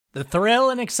The thrill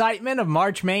and excitement of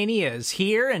March Mania is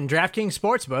here, and DraftKings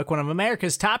Sportsbook, one of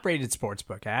America's top-rated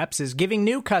sportsbook apps, is giving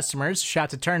new customers a shot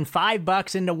to turn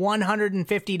 $5 into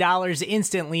 $150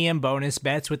 instantly in bonus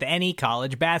bets with any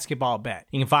college basketball bet.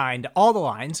 You can find all the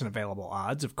lines and available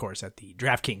odds, of course, at the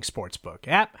DraftKings Sportsbook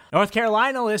app. North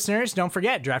Carolina listeners, don't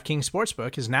forget, DraftKings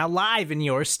Sportsbook is now live in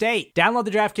your state. Download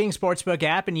the DraftKings Sportsbook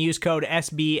app and use code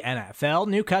SBNFL.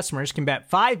 New customers can bet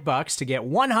 $5 to get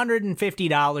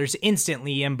 $150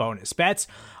 instantly in bonus bets,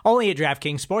 only at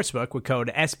DraftKings Sportsbook with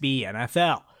code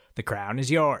SBNFL. The crown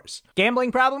is yours.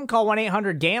 Gambling problem? Call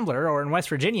 1-800-GAMBLER, or in West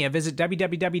Virginia, visit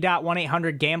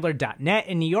www.1800gambler.net.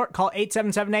 In New York, call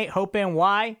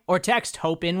 877-8-HOPE-NY or text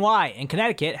HOPE-NY. In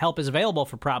Connecticut, help is available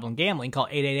for problem gambling. Call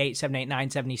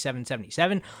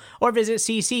 888-789-7777 or visit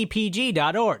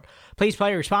ccpg.org. Please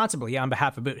play responsibly on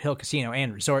behalf of Boot Hill Casino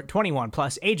and Resort. 21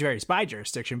 plus, age varies by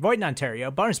jurisdiction. Void in Ontario.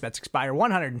 Bonus bets expire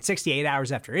 168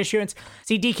 hours after issuance.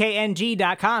 See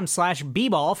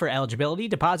dkng.com/bball for eligibility,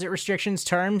 deposit restrictions,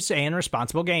 terms, and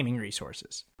responsible gaming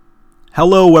resources.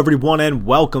 Hello, everyone, and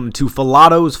welcome to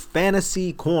Filato's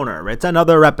Fantasy Corner. It's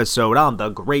another episode on the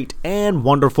great and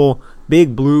wonderful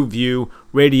Big Blue View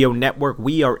Radio Network.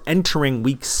 We are entering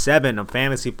Week 7 of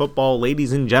fantasy football,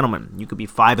 ladies and gentlemen. You could be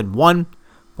 5-1.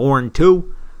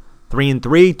 4-2,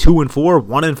 3-3, 2-4,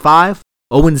 1-5,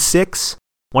 0-6,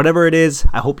 whatever it is.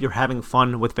 I hope you're having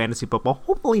fun with fantasy football.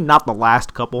 Hopefully not the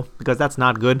last couple, because that's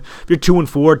not good. If you're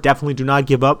 2-4, definitely do not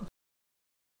give up.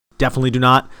 Definitely do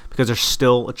not, because there's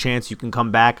still a chance you can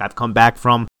come back. I've come back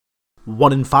from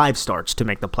 1-5 starts to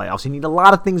make the playoffs. You need a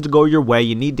lot of things to go your way.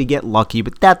 You need to get lucky,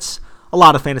 but that's a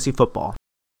lot of fantasy football.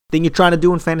 The thing you're trying to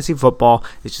do in fantasy football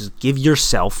is just give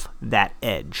yourself that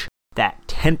edge. That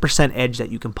 10% edge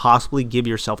that you can possibly give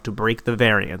yourself to break the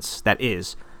variance that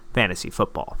is fantasy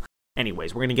football.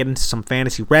 Anyways, we're going to get into some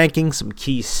fantasy rankings, some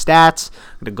key stats.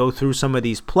 I'm going to go through some of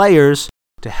these players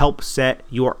to help set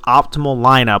your optimal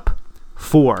lineup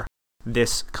for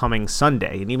this coming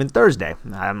Sunday and even Thursday.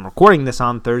 I'm recording this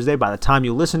on Thursday. By the time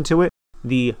you listen to it,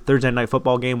 the Thursday night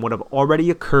football game would have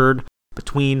already occurred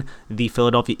between the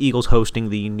Philadelphia Eagles hosting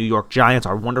the New York Giants,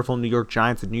 our wonderful New York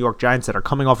Giants, the New York Giants that are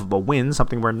coming off of a win,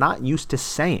 something we're not used to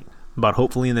saying, but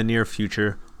hopefully in the near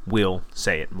future, we'll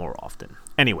say it more often.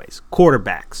 Anyways,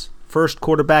 quarterbacks. First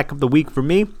quarterback of the week for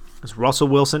me is Russell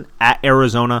Wilson at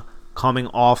Arizona, coming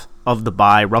off of the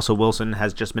bye. Russell Wilson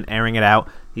has just been airing it out.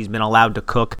 He's been allowed to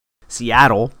cook.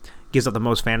 Seattle gives up the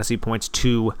most fantasy points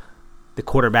to the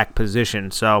quarterback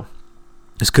position, so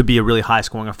this could be a really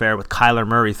high-scoring affair with Kyler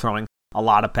Murray throwing a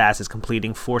lot of passes,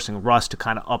 completing, forcing Russ to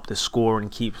kind of up the score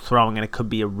and keep throwing, and it could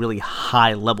be a really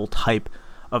high-level type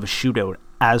of a shootout.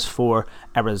 As for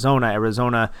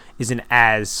Arizona isn't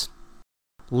as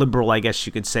liberal, I guess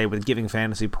you could say, with giving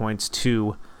fantasy points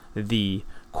to the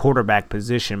quarterback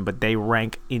position, but they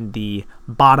rank in the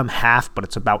bottom half, but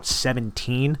it's about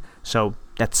 17, so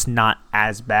that's not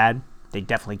as bad. They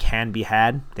definitely can be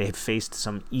had. They have faced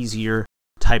some easier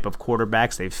type of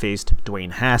quarterbacks. They've faced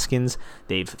Dwayne Haskins.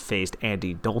 They've faced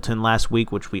Andy Dalton last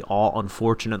week, which we all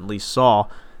unfortunately saw.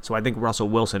 So I think Russell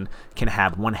Wilson can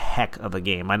have one heck of a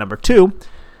game. My number 2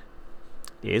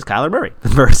 is Kyler Murray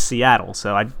versus Seattle.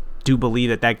 So I do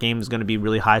believe that game is going to be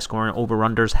really high scoring.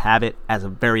 Over-unders have it as a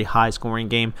very high scoring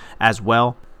game as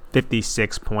well.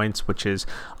 56 points, which is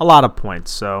a lot of points.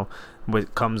 So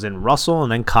it comes in Russell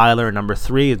and then Kyler. Number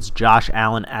 3, it's Josh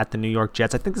Allen at the New York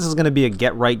Jets. I think this is going to be a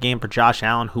get-right game for Josh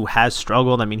Allen, who has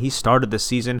struggled. I mean, he started the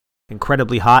season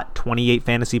incredibly hot, 28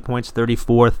 fantasy points,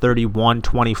 34, 31,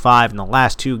 25 in the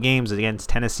last 2 games against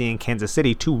Tennessee and Kansas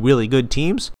City, 2 really good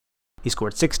teams. He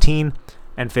scored 16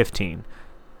 and 15.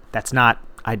 That's not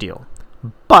ideal.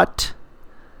 But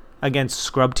against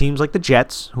scrub teams like the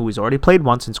Jets, who he's already played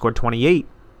once and scored 28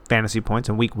 fantasy points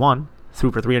in week 1, threw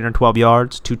for 312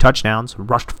 yards, 2 touchdowns,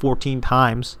 rushed 14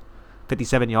 times,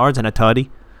 57 yards and a tutty.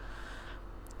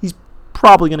 He's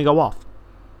probably going to go off.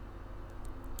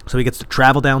 So he gets to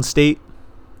travel downstate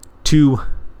to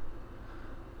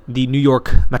the New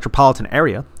York metropolitan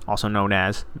area, also known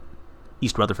as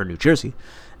East Rutherford, New Jersey,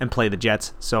 and play the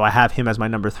Jets. So I have him as my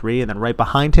number 3, and then right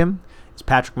behind him is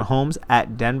Patrick Mahomes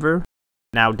at Denver.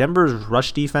 Now, Denver's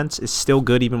rush defense is still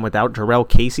good even without Jarrell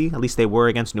Casey. At least they were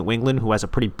against New England, who has a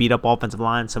pretty beat-up offensive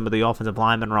line. Some of the offensive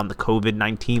linemen are on the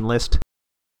COVID-19 list.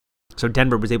 So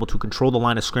Denver was able to control the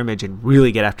line of scrimmage and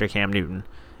really get after Cam Newton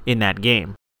in that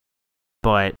game.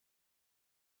 But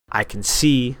I can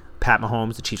see Pat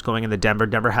Mahomes, the Chiefs, going into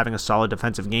Denver having a solid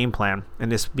defensive game plan, and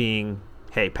this being,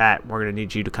 hey, Pat, we're going to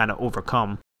need you to kind of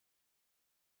overcome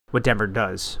what Denver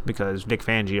does, because Vic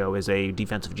Fangio is a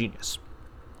defensive genius.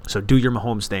 So do your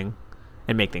Mahomes thing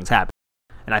and make things happen.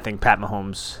 And I think Pat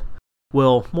Mahomes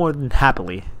will more than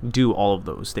happily do all of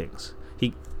those things.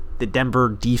 The Denver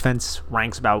defense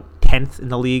ranks about 10th in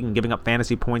the league in giving up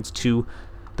fantasy points to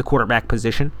the quarterback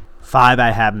position. 5, I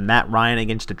have Matt Ryan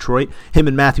against Detroit. Him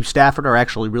and Matthew Stafford are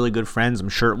actually really good friends. I'm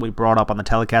sure we brought up on the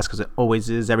telecast because it always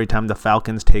is every time the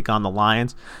Falcons take on the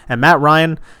Lions. And Matt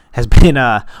Ryan has been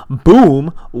a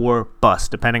boom or bust,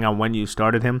 depending on when you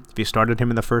started him. If you started him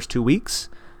in the first 2 weeks,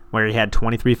 where he had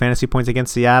 23 fantasy points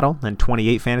against Seattle and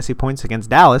 28 fantasy points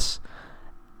against Dallas,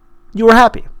 you were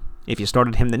happy. If you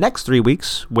started him the next 3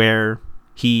 weeks, where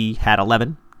he had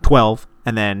 11, 12,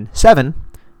 and then 7,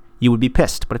 you would be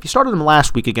pissed. But if you started him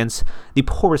last week against the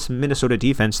poorest Minnesota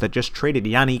defense that just traded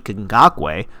Yannick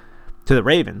Ngakoue to the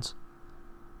Ravens,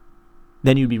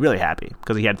 then you'd be really happy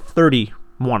because he had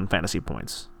 31 fantasy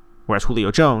points, whereas Julio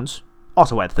Jones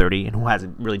also had 30 and who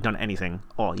hasn't really done anything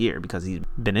all year because he's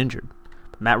been injured.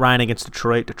 But Matt Ryan against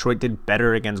Detroit did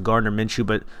better against Gardner Minshew,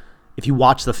 but if you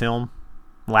watch the film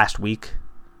last week,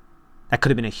 that could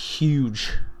have been a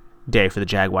huge day for the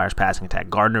Jaguars passing attack.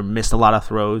 Gardner missed a lot of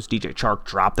throws. DJ Chark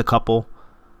dropped a couple.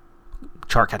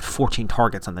 Chark had 14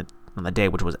 targets on the day,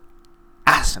 which was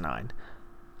asinine.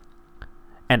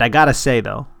 And I gotta say,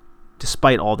 though,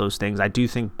 despite all those things, I do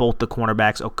think both the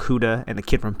cornerbacks, Okudah and the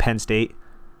kid from Penn State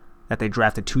that they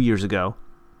drafted 2 years ago,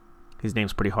 his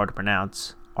name's pretty hard to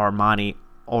pronounce, Armani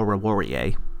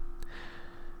Oruwariye,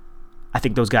 I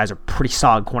think those guys are pretty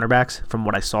solid cornerbacks from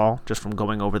what I saw just from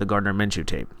going over the Gardner Minshew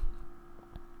tape.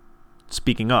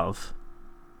 Speaking of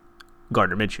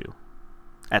Gardner Minshew,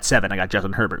 at 7, I got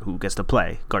Justin Herbert, who gets to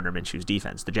play Gardner Minshew's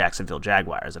defense, the Jacksonville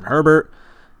Jaguars. And Herbert,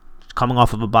 coming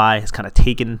off of a bye, has kind of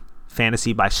taken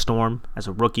fantasy by storm as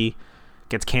a rookie.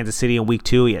 Against Kansas City in week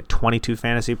 2, he had 22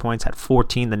 fantasy points, had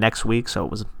 14 the next week, so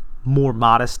it was more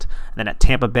modest. And then at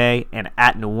Tampa Bay and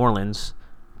at New Orleans,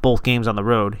 both games on the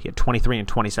road, he had 23 and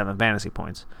 27 fantasy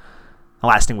points. The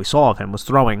last thing we saw of him was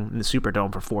throwing in the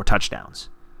Superdome for 4 touchdowns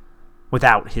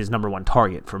without his number 1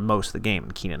 target for most of the game,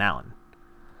 Keenan Allen.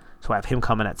 So I have him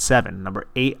coming at 7. Number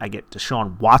 8, I get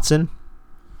Deshaun Watson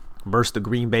versus the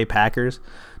Green Bay Packers.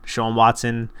 Deshaun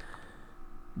Watson,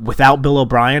 without Bill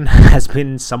O'Brien, has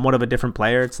been somewhat of a different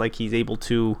player. It's like he's able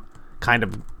to kind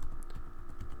of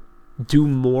do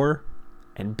more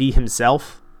and be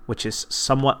himself, which is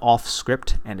somewhat off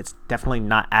script, and it's definitely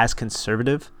not as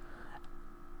conservative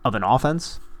of an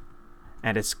offense.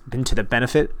 And it's been to the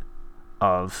benefit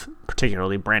of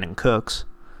particularly Brandon Cooks.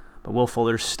 But Will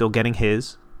Fuller's still getting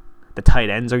his. The tight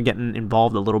ends are getting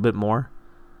involved a little bit more.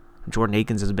 Jordan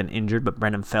Akins has been injured, but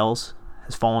Brendan Fells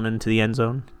has fallen into the end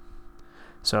zone.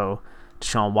 So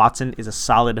Deshaun Watson is a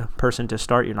solid person to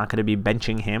start. You're not going to be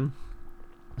benching him.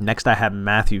 Next, I have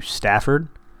Matthew Stafford.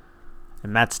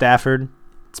 And Matt Stafford,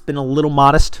 it's been a little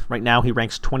modest. Right now, he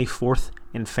ranks 24th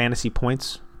in fantasy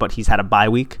points, but he's had a bye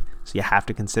week, so you have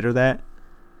to consider that.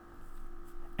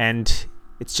 And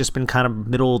it's just been kind of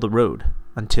middle of the road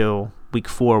until week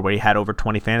 4 where he had over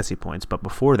 20 fantasy points. But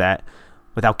before that,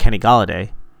 without Kenny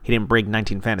Golladay, he didn't break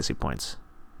 19 fantasy points,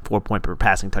 4-point per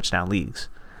passing touchdown leagues.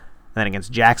 And then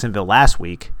against Jacksonville last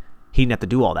week, he didn't have to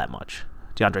do all that much.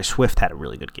 DeAndre Swift had a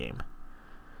really good game.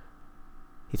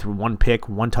 He threw 1 pick,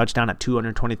 1 touchdown at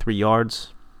 223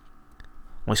 yards.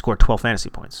 Only scored 12 fantasy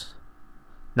points.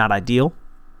 Not ideal,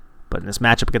 but in this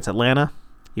matchup against Atlanta,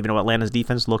 even though Atlanta's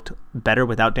defense looked better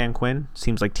without Dan Quinn,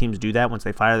 seems like teams do that once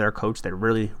they fire their coach. They're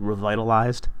really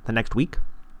revitalized the next week.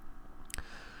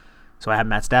 So I have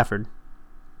Matt Stafford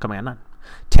coming at 9.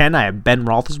 10, I have Ben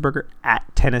Roethlisberger at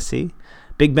Tennessee.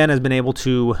 Big Ben has been able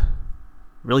to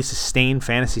really sustain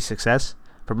fantasy success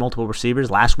for multiple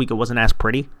receivers. Last week it wasn't as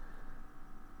pretty,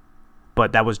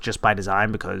 but that was just by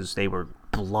design because they were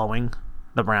blowing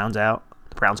the Browns out.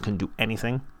 The Browns couldn't do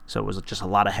anything, so it was just a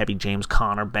lot of heavy James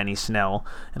Conner, Benny Snell,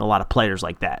 and a lot of players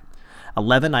like that.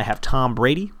 11, I have Tom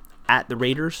Brady at the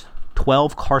Raiders.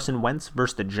 12, Carson Wentz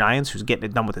versus the Giants, who's getting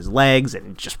it done with his legs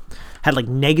and just had like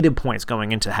negative points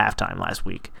going into halftime last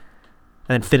week,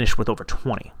 and then finished with over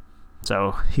 20.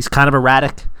 So he's kind of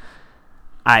erratic.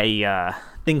 I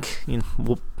think,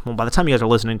 well, by the time you guys are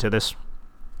listening to this,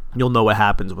 you'll know what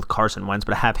happens with Carson Wentz,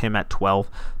 but I have him at 12.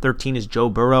 13 is Joe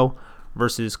Burrow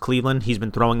versus Cleveland. He's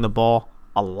been throwing the ball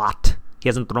a lot. He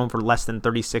hasn't thrown for less than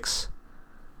 36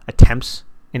 attempts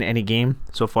in any game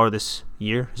so far this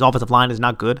year. His offensive line is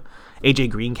not good. A.J.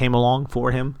 Green came along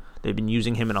for him. They've been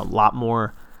using him in a lot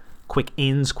more quick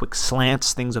ins, quick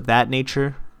slants, things of that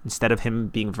nature, instead of him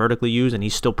being vertically used, and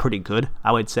he's still pretty good,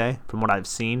 I would say, from what I've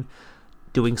seen.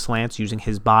 Doing slants, using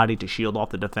his body to shield off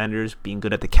the defenders, being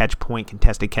good at the catch point,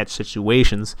 contested catch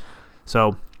situations.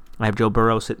 So I have Joe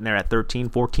Burrow sitting there at 13.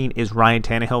 14 is Ryan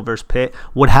Tannehill versus Pitt.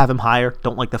 Would have him higher.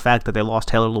 Don't like the fact that they lost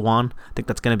Taylor Lewan. I think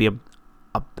that's going to be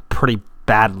a pretty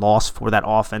bad loss for that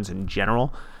offense in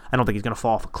general. I don't think he's going to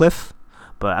fall off a cliff,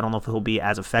 but I don't know if he'll be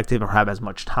as effective or have as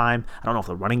much time. I don't know if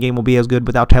the running game will be as good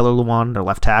without Taylor Lewan, their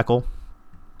left tackle.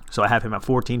 So I have him at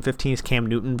 14. 15 is Cam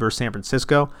Newton versus San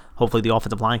Francisco. Hopefully the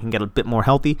offensive line can get a bit more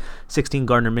healthy. 16,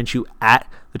 Gardner Minshew at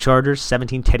the Chargers.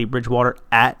 17, Teddy Bridgewater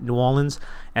at New Orleans.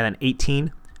 And then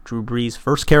 18, Drew Brees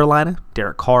versus Carolina.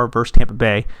 Derek Carr versus Tampa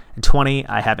Bay. And 20,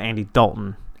 I have Andy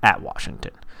Dalton at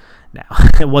Washington. Now,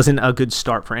 it wasn't a good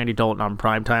start for Andy Dalton on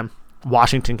primetime.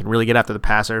 Washington can really get after the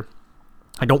passer.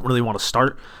 I don't really want to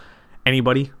start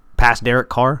anybody past Derek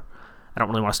Carr. I don't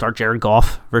really want to start Jared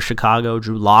Goff versus Chicago.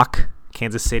 Drew Lock,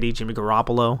 Kansas City, Jimmy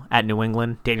Garoppolo at New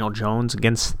England, Daniel Jones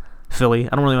against Philly.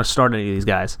 I don't really want to start any of these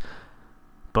guys.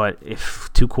 But if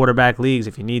 2 quarterback leagues,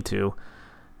 if you need to,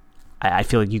 I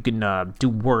feel like you can do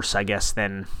worse, I guess,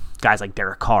 than guys like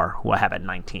Derek Carr, who I have at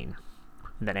 19,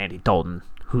 and then Andy Dalton,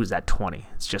 who's at 20.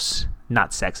 It's just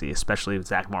not sexy, especially if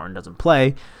Zach Martin doesn't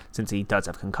play, since he does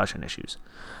have concussion issues.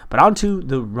 But on to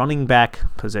the running back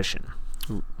position.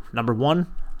 Number 1,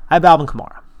 I have Alvin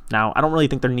Kamara. Now, I don't really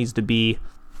think there needs to be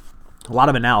a lot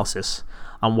of analysis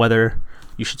on whether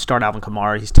you should start Alvin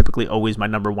Kamara. He's typically always my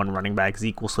number 1 running back.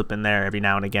 Zeke will slip in there every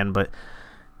now and again, but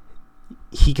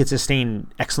he could sustain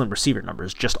excellent receiver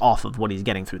numbers just off of what he's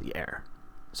getting through the air.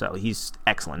 So he's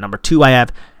excellent. Number 2, I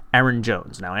have Aaron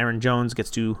Jones. Now, Aaron Jones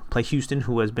gets to play Houston,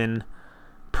 who has been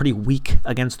pretty weak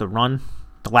against the run.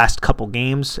 The last couple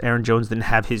games, Aaron Jones didn't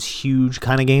have his huge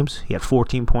kind of games. He had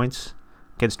 14 points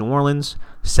against New Orleans,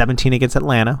 17 against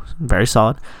Atlanta, very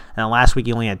solid. And then last week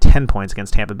he only had 10 points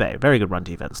against Tampa Bay. Very good run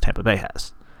defense Tampa Bay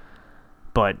has.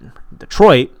 But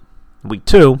Detroit, week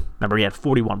 2, remember he had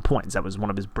 41 points. That was one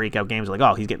of his breakout games. Like,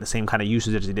 oh, he's getting the same kind of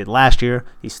usage as he did last year.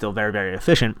 He's still very, very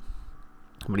efficient.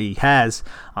 But he has,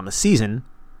 on the season,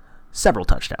 several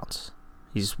touchdowns.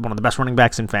 He's one of the best running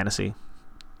backs in fantasy.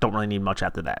 Don't really need much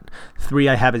after that. 3,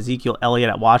 I have Ezekiel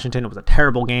Elliott at Washington. It was a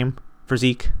terrible game for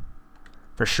Zeke,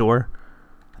 for sure.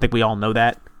 I think we all know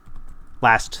that.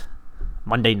 Last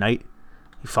Monday night,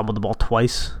 he fumbled the ball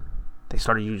twice. They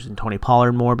started using Tony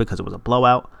Pollard more because it was a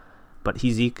blowout. But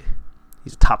he's Zeke.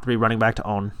 He's a top 3 running back to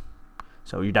own.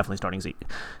 So you're definitely starting Zeke.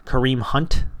 Kareem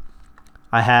Hunt,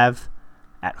 I have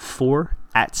at 4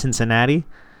 at Cincinnati.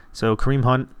 So Kareem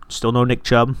Hunt, still no Nick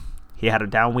Chubb. He had a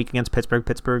down week against Pittsburgh.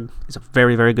 Pittsburgh is a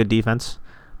very, very good defense,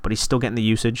 but he's still getting the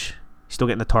usage. He's still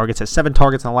getting the targets. Has 7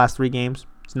 targets in the last 3 games.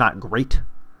 It's not great,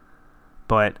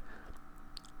 but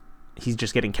he's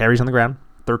just getting carries on the ground.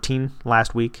 13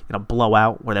 last week in a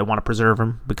blowout where they want to preserve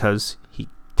him because he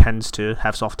tends to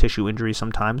have soft tissue injuries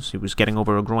sometimes. He was getting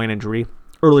over a groin injury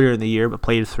earlier in the year, but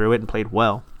played through it and played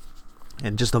well.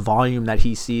 And just the volume that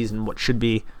he sees in what should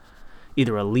be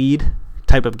either a lead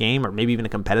type of game or maybe even a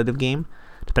competitive game,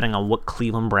 depending on what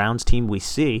Cleveland Browns team we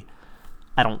see,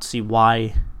 I don't see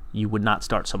why you would not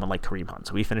start someone like Kareem Hunt.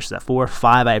 So he finishes at 4.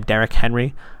 5, I have Derrick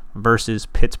Henry versus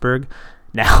Pittsburgh.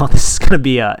 Now, this is going to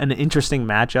be an interesting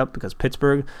matchup because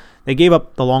Pittsburgh, they gave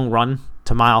up the long run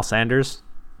to Miles Sanders,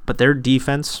 but their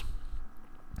defense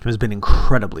has been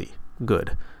incredibly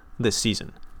good this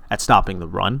season at stopping the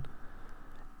run.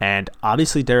 And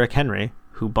obviously Derrick Henry,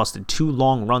 who busted 2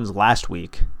 long runs last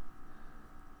week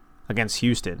against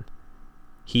Houston,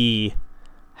 he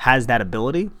has that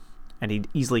ability, and he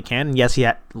easily can. Yes, he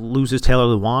loses Taylor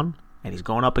Lewan, and he's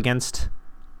going up against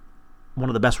one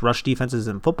of the best rush defenses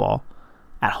in football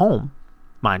at home,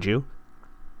 mind you.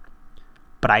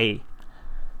 But I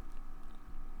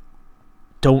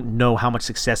don't know how much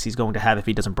success he's going to have if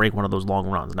he doesn't break one of those long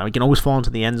runs. Now, he can always fall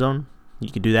into the end zone. You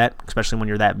can do that, especially when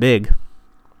you're that big.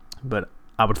 But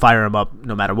I would fire him up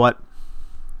no matter what.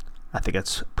 I think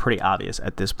it's pretty obvious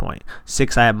at this point.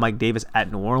 6, I have Mike Davis at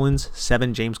New Orleans.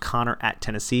 7, James Conner at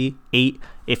Tennessee. 8,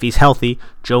 if he's healthy,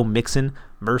 Joe Mixon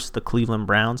versus the Cleveland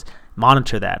Browns.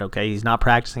 Monitor that, okay? He's not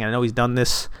practicing. I know he's done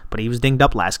this, but he was dinged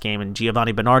up last game, and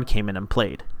Giovanni Bernard came in and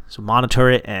played. So monitor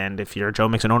it, and if you're a Joe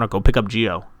Mixon owner, go pick up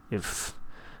Gio.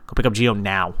 Go pick up Gio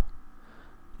now,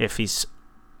 if he's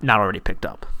not already picked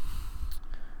up.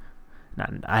 Now,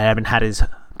 I haven't had his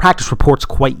practice reports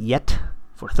quite yet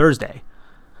for Thursday,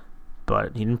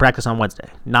 but he didn't practice on Wednesday.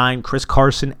 9, Chris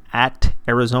Carson at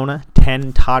Arizona.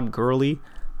 10, Todd Gurley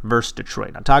versus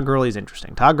Detroit. Now, Todd Gurley is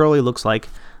interesting. Todd Gurley looks like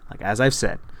as I've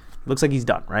said, he looks like he's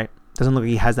done, right? Doesn't look like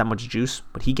he has that much juice,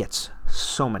 but he gets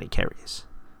so many carries.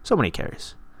 So many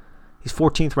carries. He's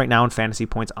 14th right now in fantasy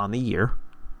points on the year.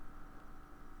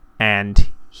 And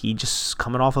he just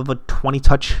coming off of a 20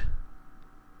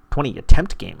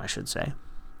 attempt game, I should say.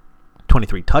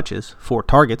 23 touches, 4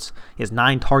 targets. He has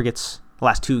 9 targets the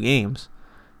last 2 games.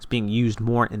 It's being used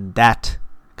more in that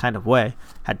kind of way.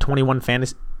 Had 21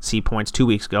 fantasy points 2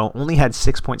 weeks ago, only had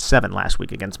 6.7 last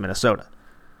week against Minnesota.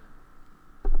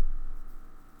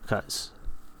 Because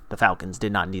the Falcons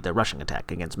did not need their rushing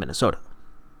attack against Minnesota,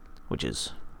 which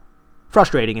is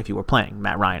frustrating if you were playing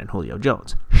Matt Ryan and Julio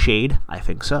Jones. Shade? I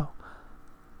think so.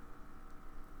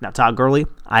 Now, Todd Gurley,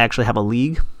 I actually have a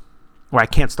league where I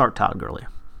can't start Todd Gurley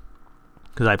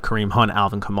because I have Kareem Hunt,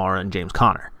 Alvin Kamara, and James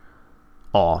Conner,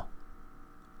 all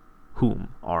whom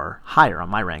are higher on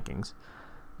my rankings.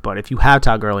 But if you have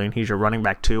Todd Gurley and he's your running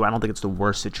back too, I don't think it's the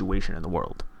worst situation in the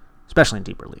world, especially in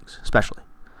deeper leagues, especially.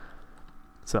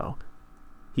 So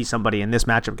he's somebody in this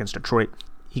matchup against Detroit,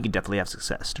 he could definitely have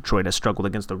success. Detroit has struggled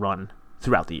against the run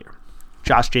throughout the year.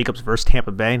 Josh Jacobs versus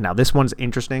Tampa Bay. Now this one's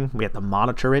interesting. We have to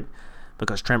monitor it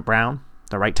because Trent Brown,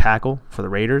 the right tackle for the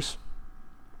Raiders,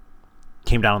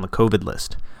 came down on the COVID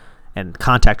list. And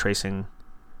contact tracing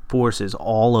forces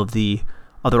all of the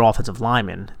other offensive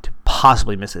linemen to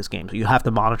possibly miss this game. So you have to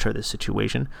monitor this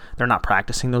situation. They're not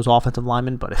practicing those offensive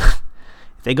linemen, but if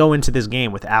they go into this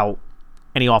game without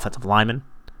any offensive linemen,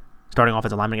 starting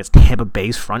offensive lineman against Tampa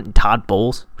Bay's front and Todd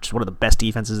Bowles, which is one of the best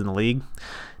defenses in the league,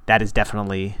 that is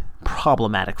definitely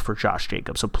problematic for Josh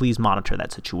Jacobs. So please monitor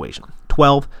that situation.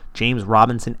 12, James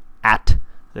Robinson at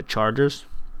the Chargers.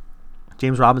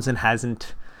 James Robinson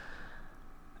hasn't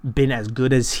been as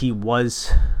good as he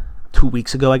was 2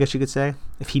 weeks ago, I guess you could say.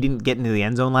 If he didn't get into the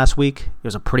end zone last week, it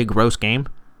was a pretty gross game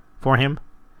for him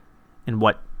in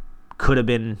what could have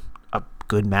been a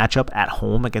good matchup at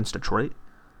home against Detroit.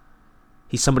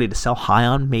 He's somebody to sell high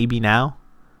on maybe now.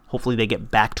 Hopefully they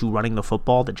get back to running the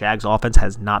football. The Jags offense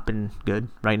has not been good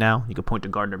right now. You could point to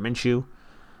Gardner Minshew.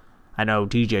 I know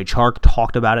DJ Chark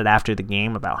talked about it after the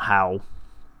game about how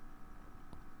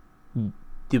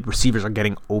the receivers are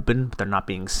getting open, but they're not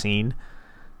being seen.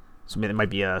 So maybe it might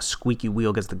be a squeaky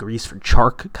wheel gets the grease for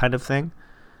Chark kind of thing.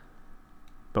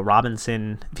 But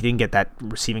Robinson, if he didn't get that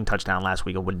receiving touchdown last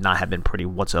week, it would not have been pretty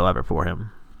whatsoever for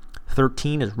him.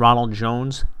 13 is Ronald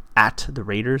Jones at the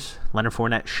Raiders. Leonard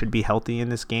Fournette should be healthy in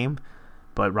this game,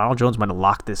 but Ronald Jones might have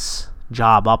locked this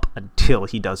job up until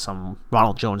he does some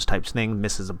Ronald Jones type thing,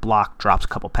 misses a block, drops a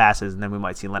couple passes, and then we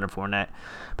might see Leonard Fournette.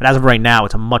 But as of right now,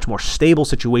 it's a much more stable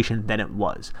situation than it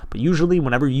was. But usually,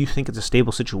 whenever you think it's a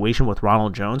stable situation with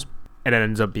Ronald Jones, it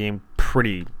ends up being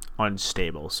pretty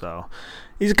unstable. So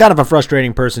he's kind of a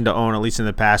frustrating person to own, at least in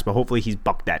the past, but hopefully he's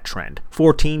bucked that trend.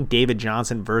 14, David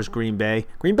Johnson versus Green Bay.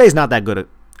 Green Bay's not that good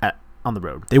on the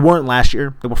road. They weren't last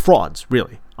year. They were frauds,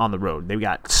 really, on the road. They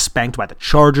got spanked by the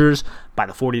Chargers, by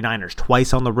the 49ers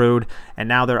twice on the road, and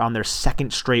now they're on their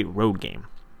second straight road game.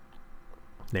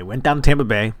 They went down to Tampa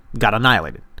Bay, got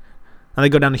annihilated. Now they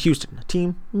go down to Houston, a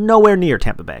team nowhere near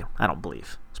Tampa Bay, I don't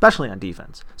believe, especially on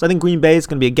defense. So I think Green Bay is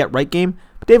going to be a get-right game,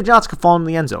 but David Johnson could fall in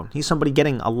the end zone. He's somebody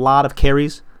getting a lot of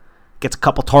carries, gets a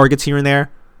couple targets here and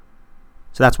there.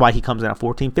 So that's why he comes in at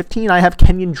 14. 15, I have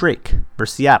Kenyon Drake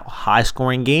versus Seattle.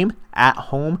 High-scoring game at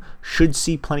home, should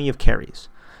see plenty of carries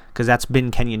because that's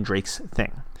been Kenyon Drake's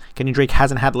thing. Kenyon Drake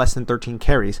hasn't had less than 13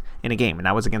 carries in a game, and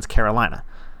that was against Carolina.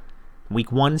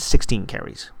 Week 1, 16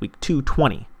 carries. Week 2,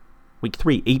 20. Week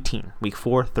 3, 18. Week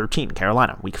 4, 13.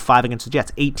 Carolina. Week 5 against the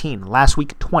Jets, 18. Last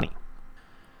week, 20.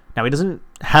 Now, he doesn't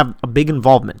have a big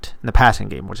involvement in the passing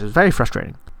game, which is very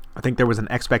frustrating. I think there was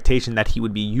an expectation that he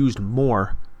would be used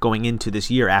more going into this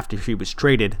year after he was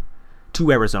traded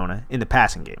to Arizona in the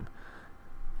passing game.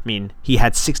 I mean, he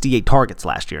had 68 targets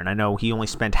last year, and I know he only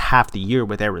spent half the year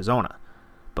with Arizona,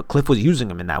 but Cliff was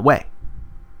using him in that way.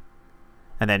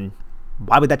 And then,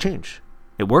 why would that change?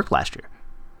 It worked last year.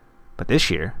 But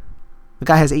this year, the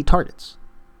guy has 8 targets.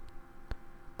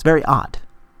 It's very odd.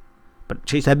 But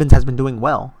Chase Edmonds has been doing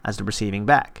well as the receiving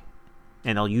back,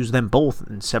 and they'll use them both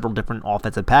in several different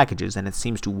offensive packages, and it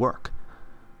seems to work.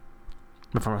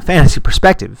 But from a fantasy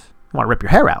perspective, you want to rip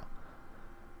your hair out.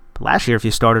 But last year, if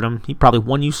you started him, he probably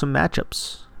won you some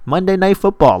matchups. Monday Night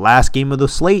Football, last game of the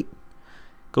slate,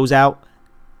 goes out,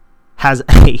 has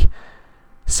a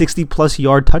 60-plus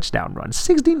yard touchdown run,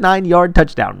 69-yard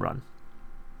touchdown run.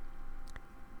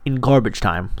 In garbage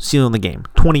time, sealing the game,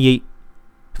 28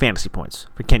 fantasy points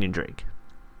for Kenyon Drake.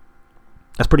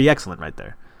 That's pretty excellent right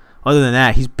there. Other than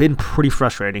that, he's been pretty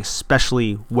frustrating,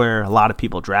 especially where a lot of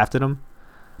people drafted him.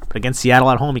 But against Seattle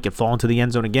at home, he can fall into the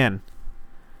end zone again.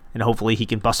 And hopefully he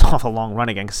can bust off a long run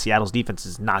again because Seattle's defense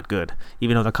is not good.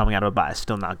 Even though they're coming out of a bye,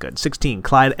 still not good. 16,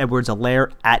 Clyde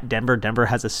Edwards-Helaire at Denver. Denver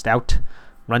has a stout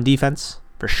run defense,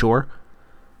 for sure.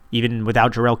 Even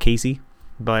without Jarrell Casey.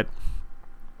 But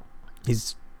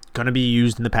he's going to be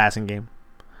used in the passing game.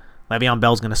 Le'Veon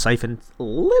Bell's going to siphon a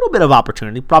little bit of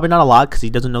opportunity. Probably not a lot because he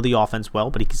doesn't know the offense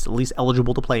well, but he's at least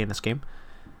eligible to play in this game.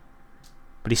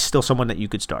 but he's still someone that you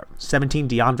could start. 17,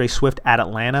 DeAndre Swift at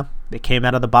Atlanta. They came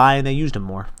out of the bye and they used him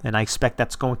more. And I expect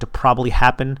that's going to probably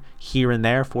happen here and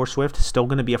there for Swift. Still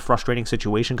going to be a frustrating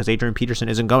situation because Adrian Peterson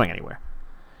isn't going anywhere.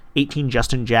 18,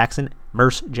 Justin Jackson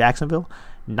versus Jacksonville.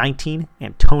 19,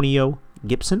 Antonio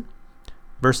Gibson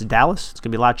versus Dallas. It's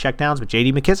going to be a lot of checkdowns, but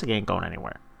J.D. McKissic ain't going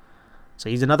anywhere. So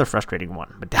he's another frustrating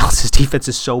one. But Dallas's defense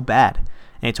is so bad.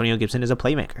 Antonio Gibson is a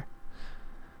playmaker.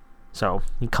 So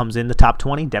he comes in the top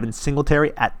 20. Devin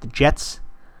Singletary at the Jets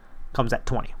comes at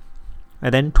 20.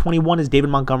 And then 21 is David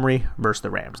Montgomery versus the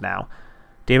Rams. Now,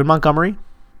 David Montgomery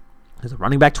is a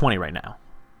running back 20 right now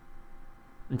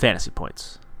in fantasy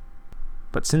points.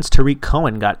 But since Tariq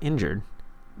Cohen got injured,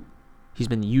 he's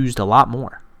been used a lot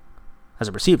more as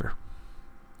a receiver.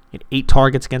 He had 8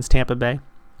 targets against Tampa Bay,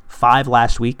 5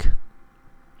 last week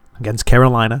against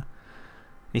Carolina.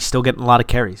 He's still getting a lot of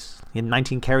carries. He had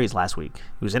 19 carries last week.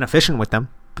 He was inefficient with them,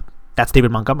 but that's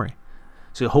David Montgomery.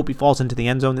 So I hope he falls into the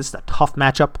end zone. This is a tough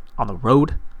matchup on the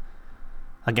road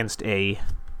against a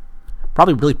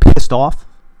probably really pissed off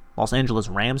Los Angeles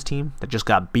Rams team that just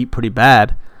got beat pretty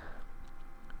bad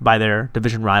by their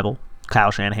division rival,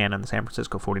 Kyle Shanahan and the San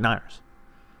Francisco 49ers.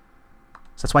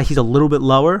 So that's why he's a little bit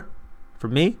lower for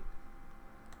me.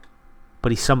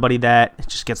 But he's somebody that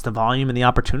just gets the volume and the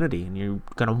opportunity, and you're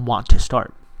going to want to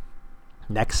start.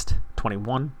 Next,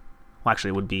 21. Well, actually,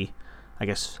 it would be,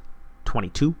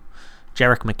 22.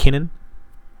 Jerick McKinnon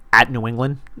at New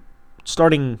England.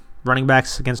 Starting running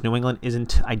backs against New England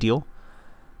isn't ideal,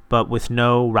 but with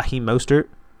no Raheem Mostert,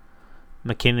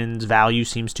 McKinnon's value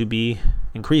seems to be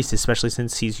increased, especially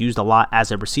since he's used a lot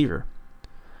as a receiver. I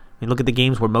mean, look at the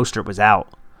games where Mostert was out.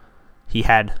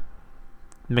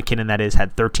 McKinnon, that is,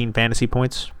 had 13 fantasy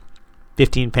points,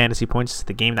 15 fantasy points.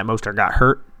 The game that Mostert got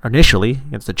hurt initially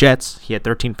against the Jets, he had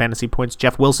 13 fantasy points.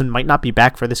 Jeff Wilson might not be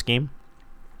back for this game.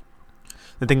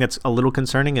 The thing that's a little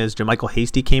concerning is JaMycal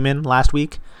Hasty came in last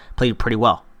week, played pretty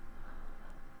well.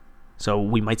 So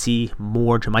we might see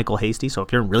more JaMycal Hasty. So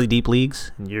if you're in really deep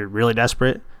leagues and you're really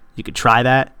desperate, you could try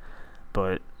that.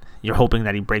 But you're hoping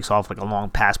that he breaks off like a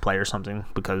long pass play or something,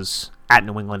 because at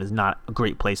New England is not a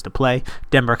great place to play.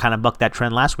 Denver kind of bucked that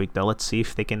trend last week, though. Let's see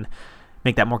if they can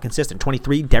make that more consistent.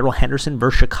 23, Darrell Henderson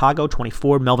versus Chicago.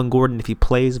 24, Melvin Gordon, if he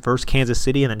plays, versus Kansas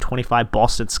City. And then 25,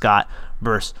 Boston Scott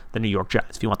versus the New York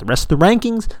Giants. If you want the rest of the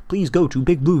rankings, please go to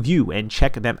Big Blue View and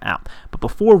check them out. But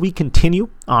before we continue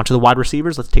on to the wide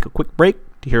receivers, let's take a quick break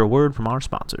to hear a word from our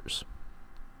sponsors.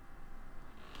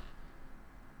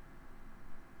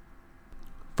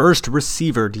 First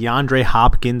receiver, DeAndre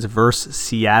Hopkins versus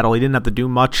Seattle. He didn't have to do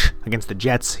much against the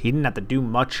Jets. He didn't have to do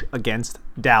much against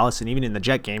Dallas. And even in the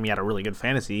Jet game, he had a really good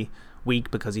fantasy week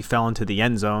because he fell into the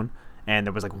end zone. And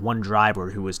there was like one drive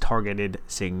where he was targeted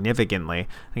significantly.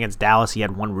 Against Dallas, he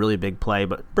had one really big play.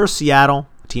 But versus Seattle,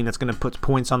 a team that's going to put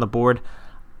points on the board,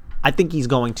 I think he's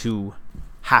going to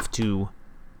have to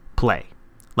play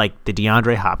like the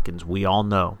DeAndre Hopkins we all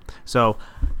know. So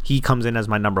he comes in as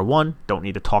my number 1. Don't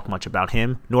need to talk much about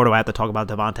him, nor do I have to talk about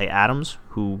Davante Adams,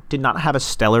 who did not have a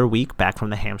stellar week back from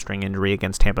the hamstring injury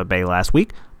against Tampa Bay last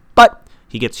week, but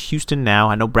he gets Houston now.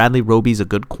 I know Bradley Roby's a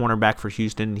good cornerback for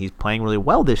Houston. He's playing really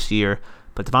well this year,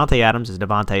 but Davante Adams is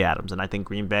Davante Adams, and I think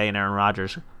Green Bay and Aaron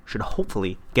Rodgers should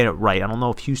hopefully get it right. I don't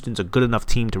know if Houston's a good enough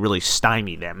team to really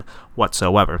stymie them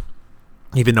whatsoever,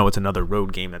 even though it's another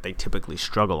road game that they typically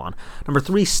struggle on. Number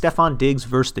 3, Stefon Diggs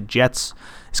versus the Jets.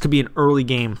 This could be an early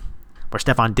game where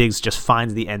Stefon Diggs just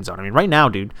finds the end zone. I mean, right now,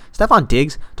 dude, Stefon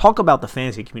Diggs, talk about the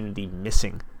fantasy community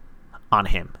missing on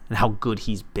him and how good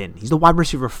he's been. He's the wide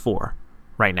receiver 4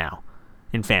 right now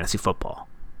in fantasy football.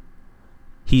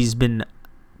 He's been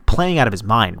playing out of his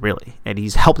mind, really, and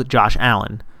he's helped Josh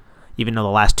Allen, even though the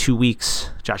last 2 weeks,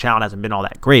 Josh Allen hasn't been all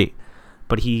that great,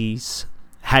 but he's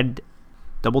had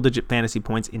double-digit fantasy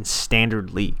points in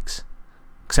standard leagues,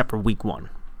 except for week 1,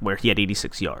 where he had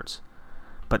 86 yards.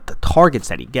 But the targets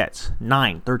that he gets,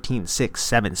 9, 13, 6,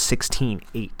 7, 16,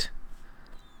 8.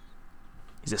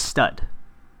 He's a stud.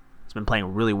 He's been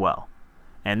playing really well.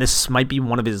 And this might be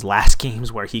one of his last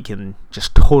games where he can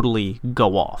just totally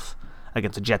go off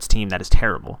against a Jets team that is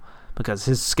terrible, because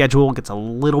his schedule gets a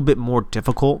little bit more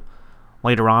difficult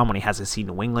later on when he has to see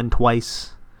New England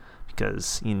twice,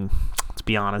 because let's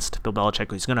be honest, Bill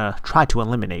Belichick is going to try to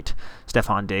eliminate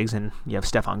Stefon Diggs, and you have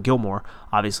Stephon Gilmore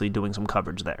obviously doing some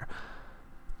coverage there.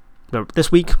 But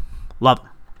this week, love him.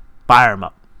 Fire him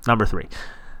up. Number 3.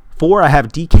 4, I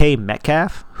have DK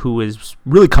Metcalf, who is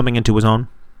really coming into his own.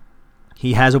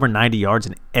 He has over 90 yards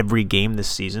in every game this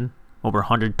season, over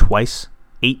 100 twice,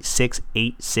 8-6,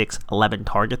 8-6, 11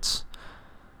 targets.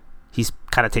 He's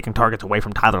kind of taking targets away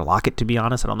from Tyler Lockett, to be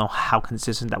honest. I don't know how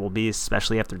consistent that will be,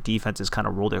 especially after defenses kind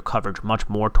of roll their coverage much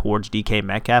more towards DK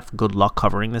Metcalf. Good luck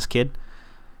covering this kid.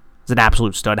 He's an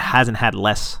absolute stud. Hasn't had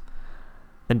less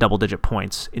than double-digit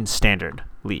points in standard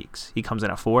leagues. He comes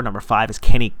in at 4. Number 5 is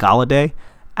Kenny Golladay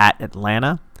at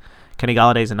Atlanta. Kenny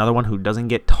Golladay is another one who doesn't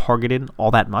get targeted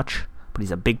all that much, but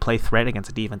he's a big play threat against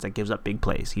a defense that gives up big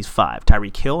plays. He's 5.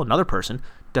 Tyreek Hill, another person,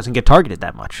 doesn't get targeted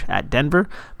that much at Denver.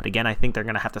 But again, I think they're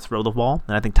going to have to throw the ball,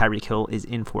 and I think Tyreek Hill is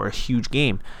in for a huge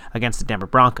game against the Denver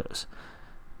Broncos.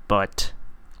 But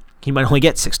he might only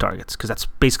get 6 targets because that's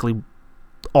basically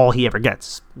all he ever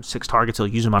gets. 6 targets. He'll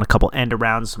use them on a couple end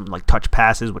arounds, some like touch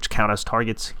passes, which count as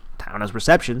targets, count as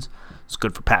receptions. It's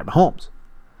good for Pat Mahomes.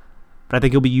 But I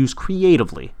think he'll be used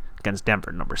creatively against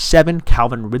Denver. Number 7,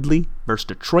 Calvin Ridley versus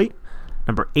Detroit.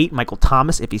 Number 8, Michael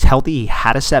Thomas. If he's healthy, he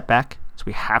had a setback, so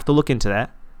we have to look into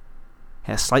that.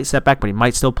 Had a slight setback, but he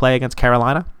might still play against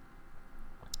Carolina.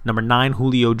 Number 9,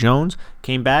 Julio Jones,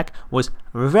 came back, was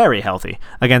very healthy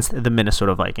against the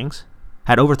Minnesota Vikings.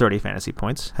 Had over 30 fantasy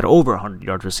points, had over 100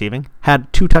 yards receiving,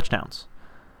 had 2 touchdowns.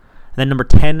 And then number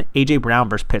 10, A.J. Brown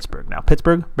versus Pittsburgh. Now,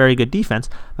 Pittsburgh, very good defense,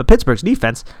 but Pittsburgh's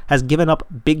defense has given up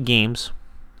big games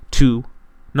to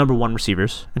number 1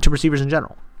 receivers and to receivers in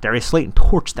general. Darius Slayton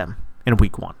torched them in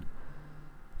week 1.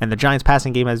 And the Giants'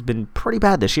 passing game has been pretty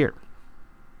bad this year.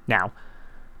 Now,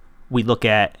 we look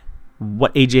at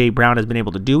what A.J. Brown has been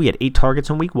able to do. He had 8 targets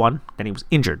in week 1, then he was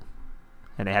injured,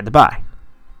 and they had to bye.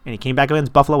 And he came back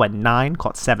against Buffalo at 9,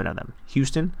 caught 7 of them.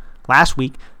 Houston, last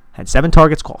week, had 7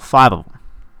 targets, caught 5 of them.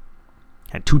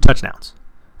 Had 2 touchdowns,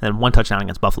 and then 1 touchdown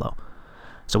against Buffalo.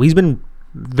 So he's been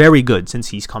very good since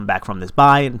he's come back from this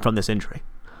bye and from this injury.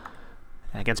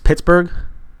 And against Pittsburgh,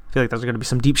 I feel like those are going to be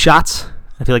some deep shots.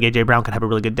 I feel like A.J. Brown could have a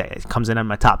really good day. He comes in on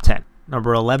my top 10.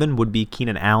 Number 11 would be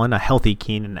Keenan Allen, a healthy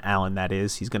Keenan Allen, that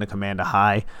is. He's going to command a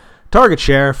high target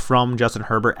share from Justin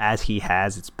Herbert as he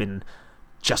has. It's been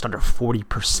just under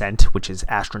 40%, which is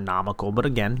astronomical. But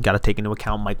again, got to take into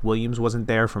account Mike Williams wasn't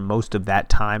there for most of that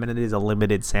time, and it is a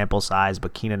limited sample size.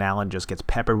 But Keenan Allen just gets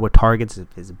peppered with targets.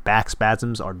 If his back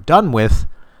spasms are done with,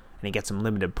 and he gets some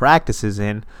limited practices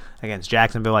in against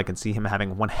Jacksonville, I can see him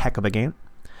having one heck of a game.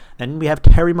 Then we have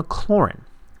Terry McLaurin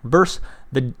versus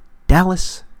the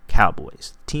Dallas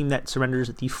Cowboys, the team that surrenders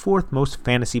the 4th most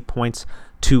fantasy points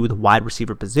to the wide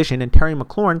receiver position. And Terry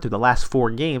McLaurin, through the last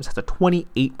 4 games, has a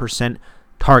 28%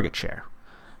 target share.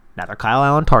 Now, they're Kyle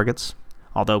Allen targets,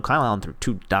 although Kyle Allen threw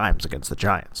 2 dimes against the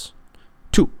Giants.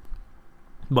 2.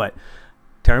 But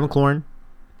Terry McLaurin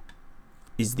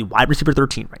is the wide receiver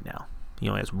 13 right now. He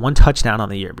only has 1 touchdown on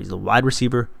the year, but he's the wide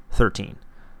receiver 13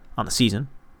 on the season,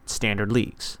 standard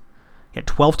leagues. He had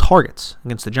 12 targets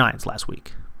against the Giants last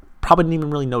week. Probably didn't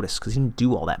even really notice because he didn't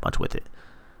do all that much with it.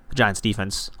 The Giants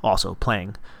defense also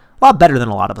playing a lot better than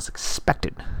a lot of us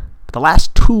expected. But the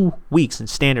last 2 weeks in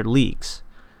standard leagues,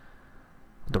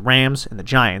 the Rams and the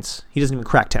Giants, he doesn't even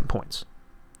crack 10 points.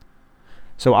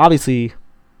 So obviously,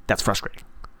 that's frustrating.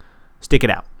 Stick it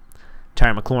out.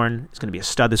 Terry McLaurin is going to be a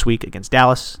stud this week against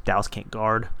Dallas. Dallas can't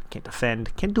guard, can't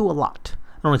defend, can't do a lot.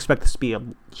 I don't expect this to be a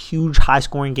huge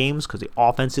high-scoring games because the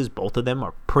offenses, both of them,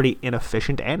 are pretty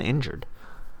inefficient and injured.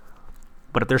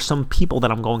 But if there's some people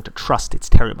that I'm going to trust, it's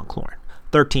Terry McLaurin.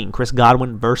 13, Chris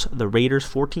Godwin versus the Raiders.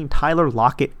 14, Tyler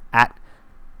Lockett at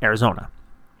Arizona.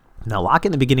 Now, Lockett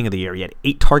in the beginning of the year, he had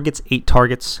 8 targets,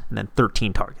 and then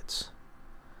 13 targets.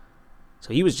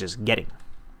 So he was just getting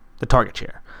the target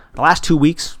share. The last 2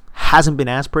 weeks hasn't been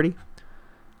as pretty.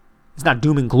 It's not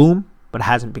doom and gloom, but it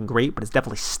hasn't been great, but it's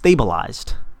definitely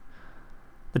stabilized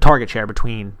the target share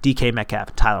between DK Metcalf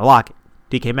and Tyler Lockett.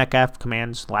 DK Metcalf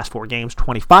commands, the last 4 games,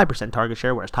 25% target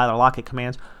share, whereas Tyler Lockett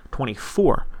commands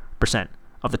 24%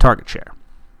 of the target share.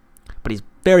 But he's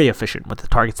very efficient with the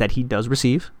targets that he does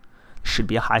receive. Should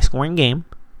be a high-scoring game.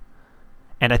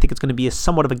 And I think it's going to be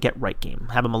somewhat of a get-right game.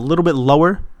 Have him a little bit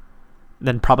lower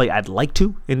than probably I'd like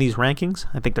to in these rankings.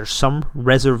 I think there's some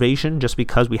reservation just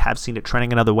because we have seen it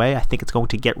trending another way. I think it's going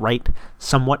to get right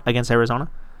somewhat against Arizona.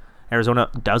 Arizona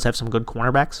does have some good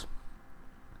cornerbacks.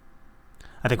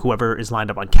 I think whoever is lined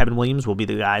up on Kevin Williams will be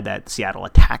the guy that Seattle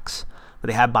attacks. But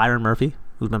they have Byron Murphy,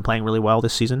 who's been playing really well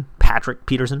this season. Patrick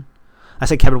Peterson. I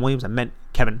said Kevin Williams, I meant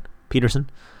Kevin Peterson.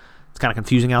 It's kind of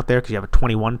confusing out there because you have a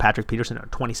 21 Patrick Peterson or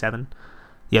 27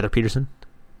 the other Peterson.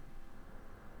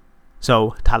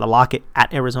 So Tyler Lockett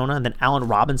at Arizona, and then Allen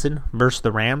Robinson versus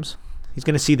the Rams. He's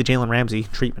going to see the Jalen Ramsey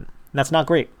treatment. And that's not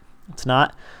great. It's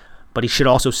not. But he should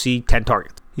also see 10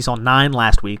 targets. He saw 9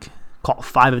 last week. Caught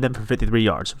 5 of them for 53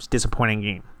 yards. It was a disappointing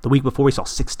game. The week before, he saw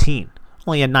 16.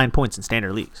 Only had 9 points in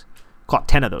standard leagues. Caught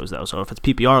 10 of those, though. So if it's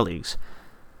PPR leagues,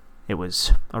 it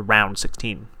was around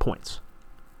 16 points.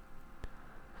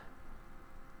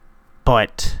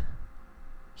 but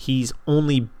he's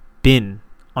only been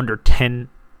under 10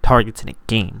 targets in a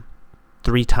game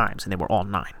 3 times, and they were all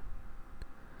 9.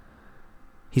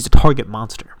 He's a target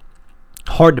monster.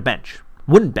 Hard to bench.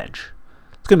 Wouldn't bench.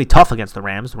 It's going to be tough against the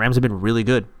Rams. The Rams have been really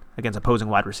good against opposing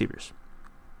wide receivers.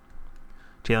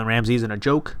 Jalen Ramsey isn't a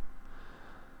joke,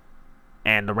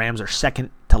 and the Rams are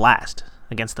second to last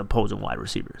against opposing wide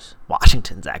receivers.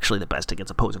 Washington's actually the best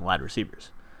against opposing wide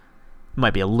receivers. It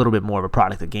might be a little bit more of a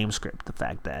product of game script, the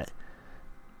fact that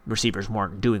receivers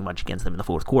weren't doing much against them in the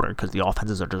fourth quarter because the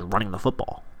offenses are just running the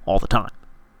football all the time.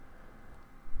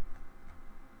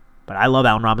 But I love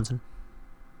Allen Robinson.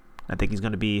 I think he's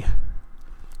going to be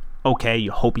okay.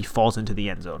 You hope he falls into the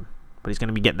end zone. But he's going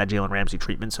to be getting that Jalen Ramsey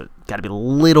treatment, so got to be a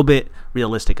little bit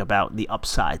realistic about the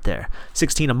upside there.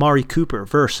 16, Amari Cooper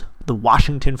versus the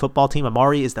Washington football team.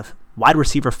 Amari is the wide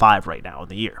receiver 5 right now in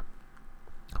the year.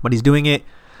 But he's doing it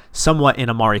somewhat in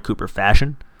Amari Cooper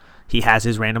fashion. He has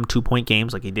his random 2-point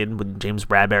games like he did when James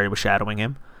Bradbury was shadowing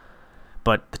him.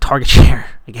 But the target share,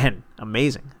 again,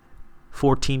 amazing.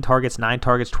 14 targets, 9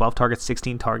 targets, 12 targets,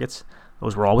 16 targets.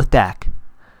 Those were all with Dak.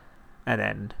 And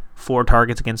then 4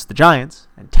 targets against the Giants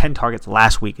and 10 targets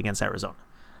last week against Arizona.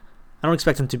 I don't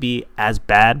expect him to be as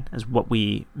bad as what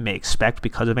we may expect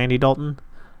because of Andy Dalton,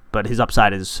 but his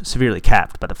upside is severely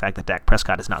capped by the fact that Dak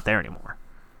Prescott is not there anymore.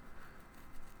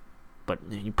 But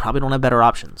you probably don't have better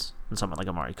options than someone like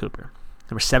Amari Cooper.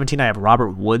 Number 17, I have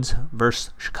Robert Woods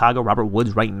versus Chicago. Robert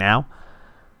Woods right now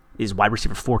is wide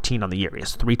receiver 14 on the year. He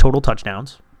has 3 total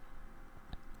touchdowns,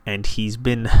 and he's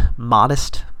been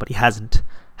modest, but he hasn't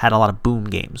had a lot of boom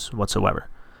games whatsoever.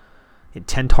 He had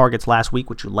 10 targets last week,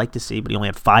 which you like to see, but he only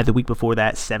had 5 the week before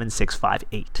that, 7, 6, 5,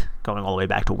 8, going all the way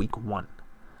back to week 1.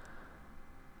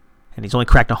 And he's only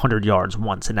cracked 100 yards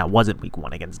once, and that wasn't week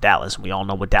 1 against Dallas. And we all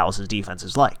know what Dallas's defense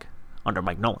is like under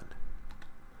Mike Nolan.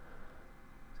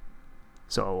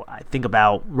 So I think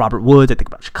about Robert Woods, I think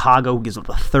about Chicago, who gives up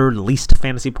the 3rd least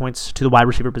fantasy points to the wide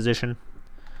receiver position.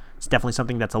 It's definitely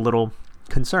something that's a little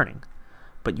concerning,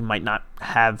 but you might not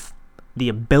have the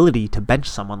ability to bench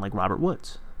someone like Robert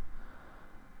Woods.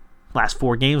 Last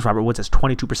 4 games, Robert Woods has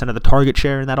 22% of the target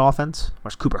share in that offense,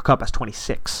 whereas Cooper Kupp has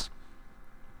 26%.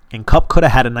 And Kupp could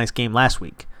have had a nice game last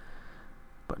week,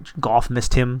 but Goff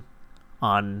missed him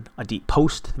on a deep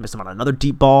post. He missed him on another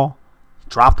deep ball. He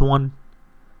dropped one,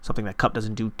 something that Kupp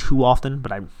doesn't do too often,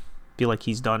 but I feel like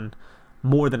he's done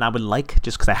more than I would like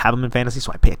just because I have him in fantasy,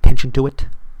 so I pay attention to it.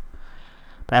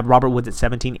 I have Robert Woods at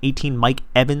 17, 18 Mike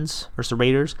Evans versus the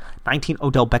Raiders, 19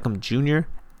 Odell Beckham Jr.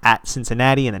 at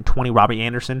Cincinnati, and then 20 Robbie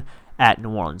Anderson at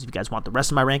New Orleans. If you guys want the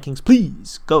rest of my rankings,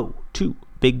 please go to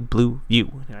Big Blue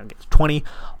View. 20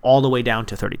 all the way down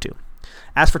to 32.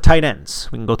 As for tight ends,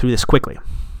 we can go through this quickly.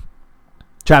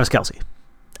 Travis Kelce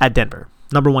at Denver,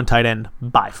 number 1 tight end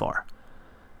by far.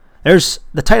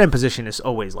 The tight end position is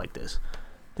always like this.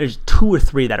 There's 2 or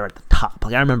 3 that are at the top.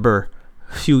 Like I remember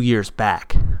a few years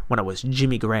back when it was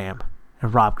Jimmy Graham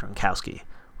and Rob Gronkowski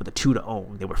with a 2 to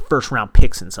own. They were first-round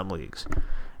picks in some leagues.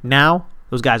 Now,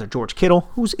 those guys are George Kittle,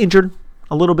 who's injured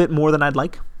a little bit more than I'd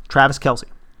like, Travis Kelce.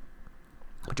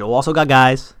 But you also got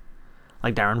guys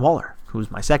like Darren Waller,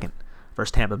 who's my second,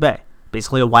 versus Tampa Bay.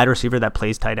 Basically a wide receiver that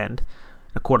plays tight end,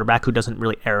 a quarterback who doesn't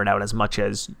really air it out as much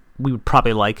as we would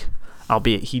probably like,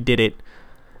 albeit he did it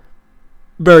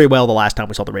very well the last time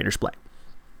we saw the Raiders play,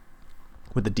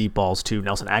 with the deep balls to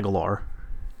Nelson Aguilar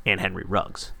and Henry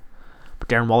Ruggs. But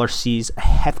Darren Waller sees a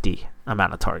hefty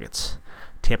amount of targets.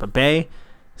 Tampa Bay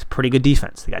is a pretty good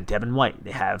defense. They got Devin White.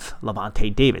 They have Levante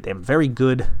David. They have very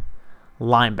good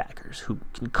linebackers who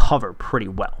can cover pretty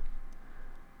well.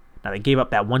 Now, they gave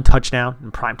up that 1 touchdown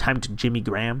in prime time to Jimmy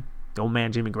Graham, the old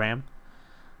man Jimmy Graham.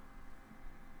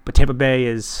 But Tampa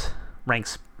Bay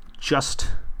ranks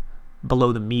just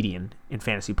below the median in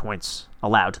fantasy points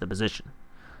allowed to the position.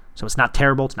 So it's not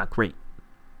terrible, it's not great.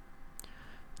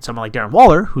 Someone like Darren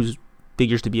Waller, who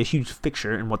figures to be a huge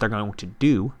fixture in what they're going to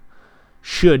do,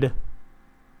 should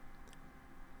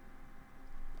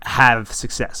have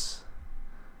success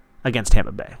against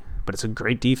Tampa Bay. But it's a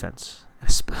great defense.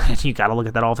 And you got to look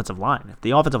at that offensive line. If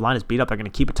the offensive line is beat up, they're going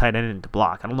to keep a tight end in to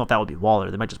block. I don't know if that would be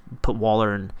Waller. They might just put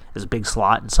Waller in as a big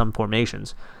slot in some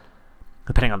formations,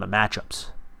 depending on the matchups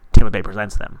Tampa Bay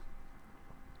presents them.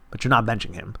 But you're not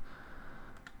benching him.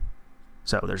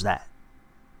 So there's that.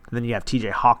 And then you have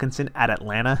TJ Hawkinson at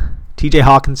Atlanta. TJ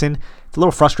Hawkinson, it's a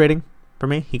little frustrating for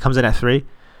me. He comes in at 3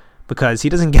 because he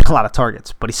doesn't get a lot of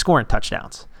targets, but he's scoring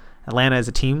touchdowns. Atlanta is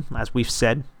a team, as we've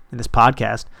said in this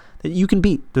podcast, that you can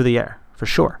beat through the air, for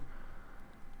sure.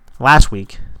 Last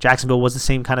week, Jacksonville was the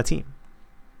same kind of team.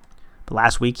 But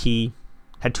last week, he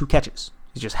had 2 catches.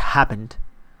 He just happened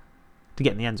to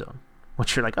get in the end zone.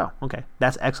 which you're like, oh, okay,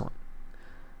 that's excellent.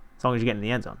 As long as you get in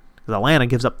the end zone. Because Atlanta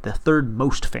gives up the third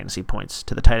most fantasy points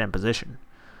to the tight end position.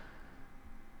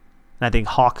 And I think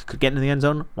Hawk could get into the end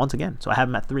zone once again. So I have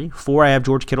him at 3. 4, I have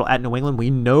George Kittle at New England.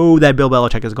 We know that Bill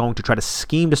Belichick is going to try to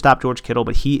scheme to stop George Kittle,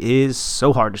 but he is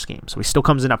so hard to scheme. So he still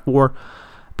comes in at 4,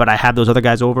 but I have those other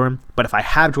guys over him. But if I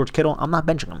have George Kittle, I'm not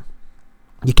benching him.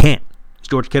 You can't. It's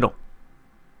George Kittle.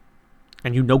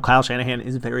 And you know Kyle Shanahan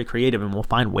is very creative and will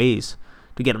find ways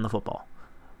to get him the football.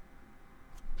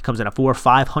 He comes in at 4.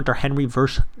 5, Hunter Henry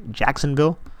versus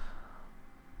Jacksonville.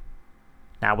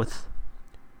 Now with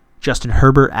Justin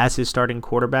Herbert as his starting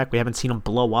quarterback, we haven't seen him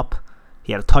blow up.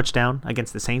 He had a touchdown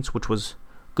against the Saints, which was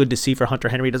good to see for Hunter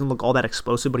Henry. He doesn't look all that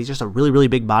explosive, but he's just a really, really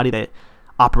big body that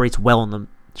operates well in the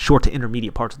short to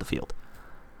intermediate parts of the field.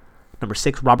 Number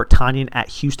 6, Robert Tonyan at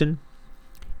Houston.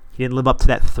 He didn't live up to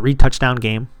that 3-touchdown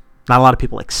game. Not a lot of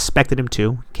people expected him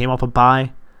to. Came off a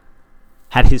bye,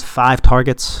 had his 5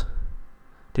 targets.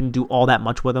 Didn't do all that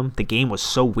much with him. The game was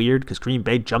so weird because Green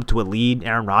Bay jumped to a lead.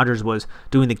 Aaron Rodgers was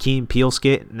doing the Key and Peele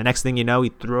skit, and the next thing you know, he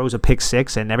throws a pick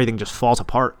 6, and everything just falls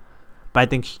apart. But I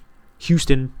think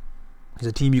Houston is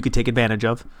a team you could take advantage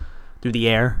of through the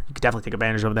air. You could definitely take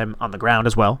advantage of them on the ground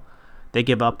as well. They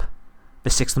give up the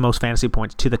 6th most fantasy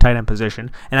points to the tight end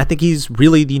position, and I think he's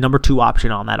really the number 2 option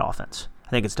on that offense. I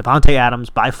think it's Devontae Adams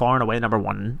by far and away number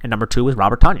 1, and number 2 is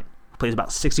Robert Tonyan. Plays about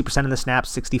 60% of the snaps,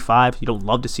 65. You don't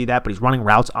love to see that, but he's running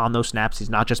routes on those snaps.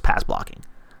 He's not just pass blocking.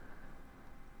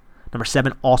 Number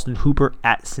 7, Austin Hooper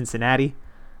at Cincinnati.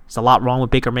 There's a lot wrong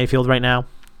with Baker Mayfield right now.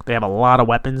 They have a lot of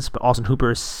weapons, but Austin Hooper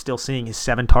is still seeing his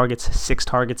 7 targets, 6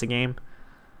 targets a game.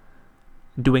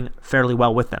 Doing fairly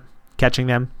well with them. Catching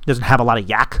them. Doesn't have a lot of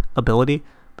yak ability,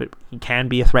 but he can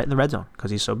be a threat in the red zone because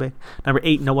he's so big. Number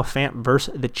 8, Noah Fant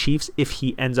versus the Chiefs if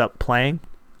he ends up playing.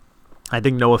 I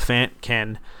think Noah Fant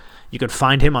can... You could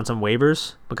find him on some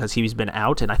waivers because he's been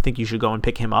out, and I think you should go and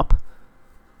pick him up,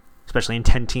 especially in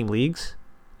 10-team leagues,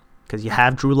 because you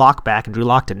have Drew Lock back, and Drew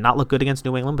Lock did not look good against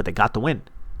New England, but they got the win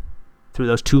through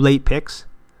those 2 late picks.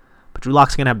 But Drew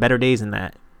Lock's going to have better days than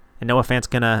that, and Noah Fant's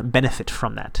going to benefit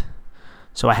from that.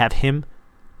 So I have him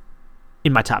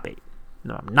in my top 8.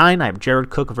 Number 9, I have Jared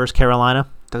Cook versus Carolina.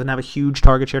 Doesn't have a huge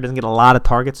target share, doesn't get a lot of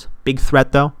targets. Big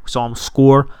threat, though. We saw him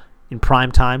score in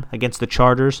prime time against the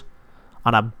Chargers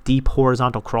on a deep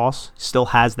horizontal cross. Still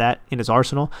has that in his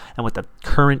arsenal. And with the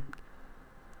current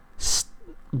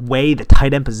way the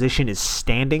tight end position is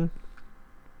standing,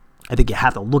 I think you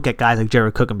have to look at guys like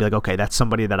Jared Cook and be like, okay, that's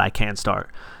somebody that I can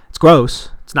start. It's gross.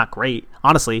 It's not great.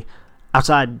 Honestly,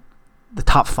 outside the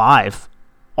top 5,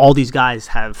 all these guys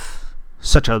have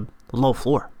such a low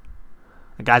floor.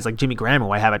 And guys like Jimmy Graham,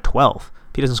 who I have at 12.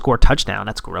 If he doesn't score a touchdown,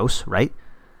 that's gross, right?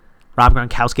 Rob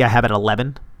Gronkowski, I have at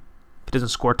 11. If he doesn't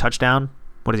score a touchdown,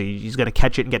 what is he? He's going to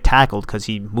catch it and get tackled because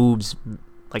he moves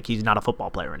like he's not a football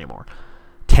player anymore.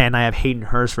 10, I have Hayden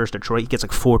Hurst versus Detroit. He gets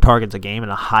like 4 targets a game in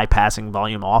a high passing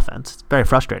volume offense. It's very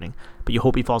frustrating, but you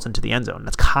hope he falls into the end zone.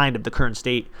 That's kind of the current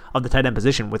state of the tight end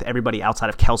position with everybody outside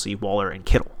of Kelsey, Waller, and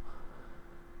Kittle.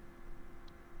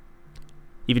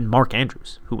 Even Mark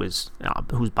Andrews, who's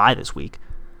bye this week,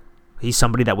 he's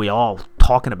somebody that we all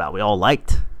talking about, we all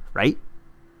liked, right?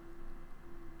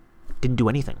 Didn't do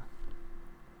anything.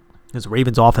 Because the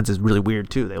Ravens' offense is really weird,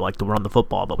 too. They like to run the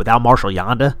football. But without Marshall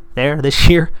Yanda there this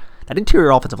year, that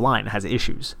interior offensive line has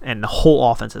issues. And the whole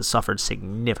offense has suffered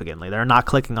significantly. They're not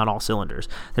clicking on all cylinders.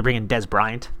 They bring in Dez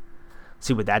Bryant.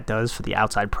 See what that does for the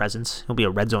outside presence. He'll be a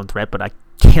red zone threat, but I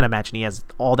can't imagine he has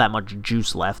all that much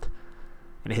juice left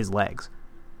in his legs.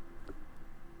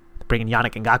 Bringing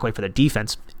Yannick Ngakoue for the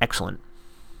defense. Excellent.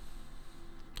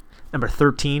 Number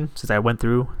 13, since I went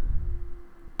through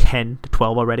 10 to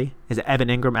 12 already, is Evan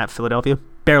Ingram at Philadelphia.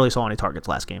 Barely saw any targets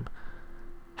last game.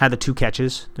 Had the 2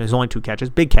 catches. There's only 2 catches.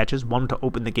 Big catches. One to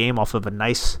open the game off of a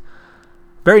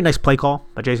very nice play call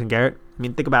by Jason Garrett. I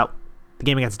mean, think about the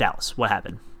game against Dallas. What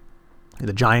happened?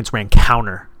 The Giants ran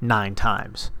counter 9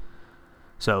 times.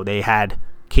 So they had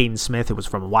Caden Smith. It was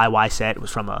from a YY set. It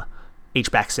was from a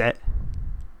H-back set.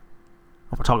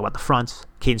 When we're talking about the fronts,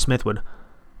 Caden Smith would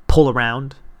pull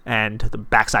around, and the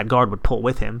backside guard would pull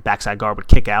with him. Backside guard would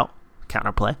kick out,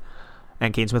 counter play,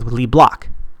 and Caden Smith would lead block.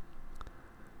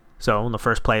 So in the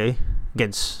first play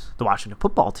against the Washington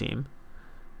football team,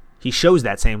 he shows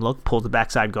that same look, pulls the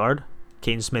backside guard.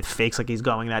 Caden Smith fakes like he's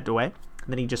going that way, and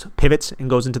then he just pivots and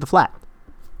goes into the flat.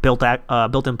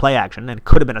 Built-in play action, and it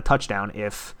could have been a touchdown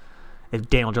if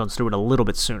Daniel Jones threw it a little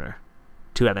bit sooner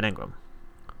to Evan Ingram.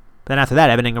 But then after that,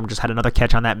 Evan Ingram just had another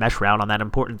catch on that mesh route on that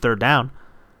important 3rd down.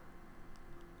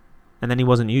 And then he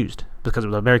wasn't used because it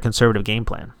was a very conservative game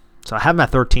plan. So I have him at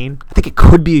 13. I think it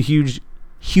could be a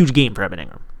huge game for Evan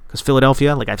Ingram Because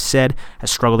Philadelphia, like I've said,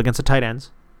 has struggled against the tight ends.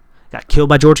 Got killed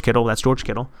by George Kittle. That's George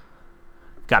Kittle.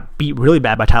 Got beat really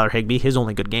bad by Tyler Higbee, his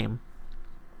only good game.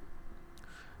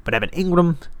 But Evan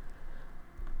Ingram,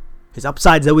 his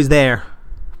upside's always there,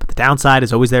 but the downside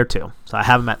is always there too. So I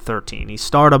have him at 13. He's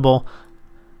startable.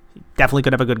 He definitely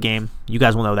could have a good game. You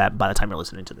guys will know that by the time you're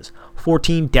listening to this.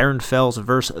 14, Darren Fells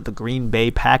versus the Green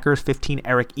Bay Packers. 15,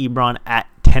 Eric Ebron at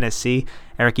Tennessee.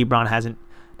 Eric Ebron hasn't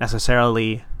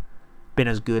necessarily been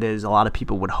as good as a lot of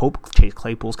people would hope. Chase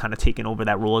Claypool's kind of taken over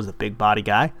that role as the big body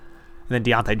guy. And then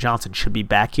Deontay Johnson should be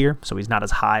back here, so he's not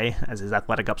as high as his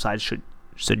athletic upside should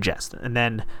suggest. And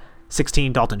then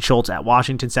 16, Dalton Schultz at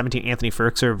Washington. 17, Anthony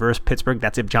Firkser versus Pittsburgh.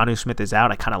 That's if Jonnu Smith is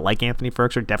out. I kind of like Anthony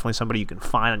Firkser. Definitely somebody you can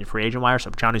find on your free agent wire. So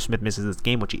if Jonnu Smith misses this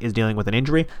game, which he is dealing with an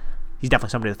injury, he's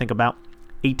definitely somebody to think about.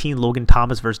 18, Logan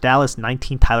Thomas versus Dallas.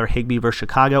 19, Tyler Higbee versus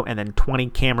Chicago. And then 20,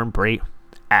 Cameron Brate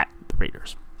at the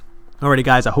Raiders. Alrighty,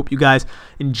 guys, I hope you guys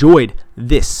enjoyed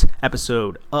this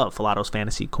episode of Falato's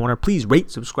Fantasy Corner. Please rate,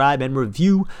 subscribe, and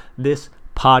review this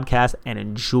podcast, and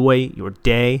enjoy your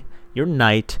day, your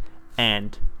night,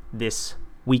 and this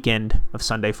weekend of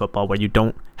Sunday football where you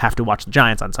don't have to watch the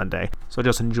Giants on Sunday. So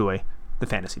just enjoy the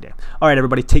fantasy day. All right,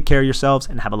 everybody, take care of yourselves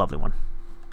and have a lovely one.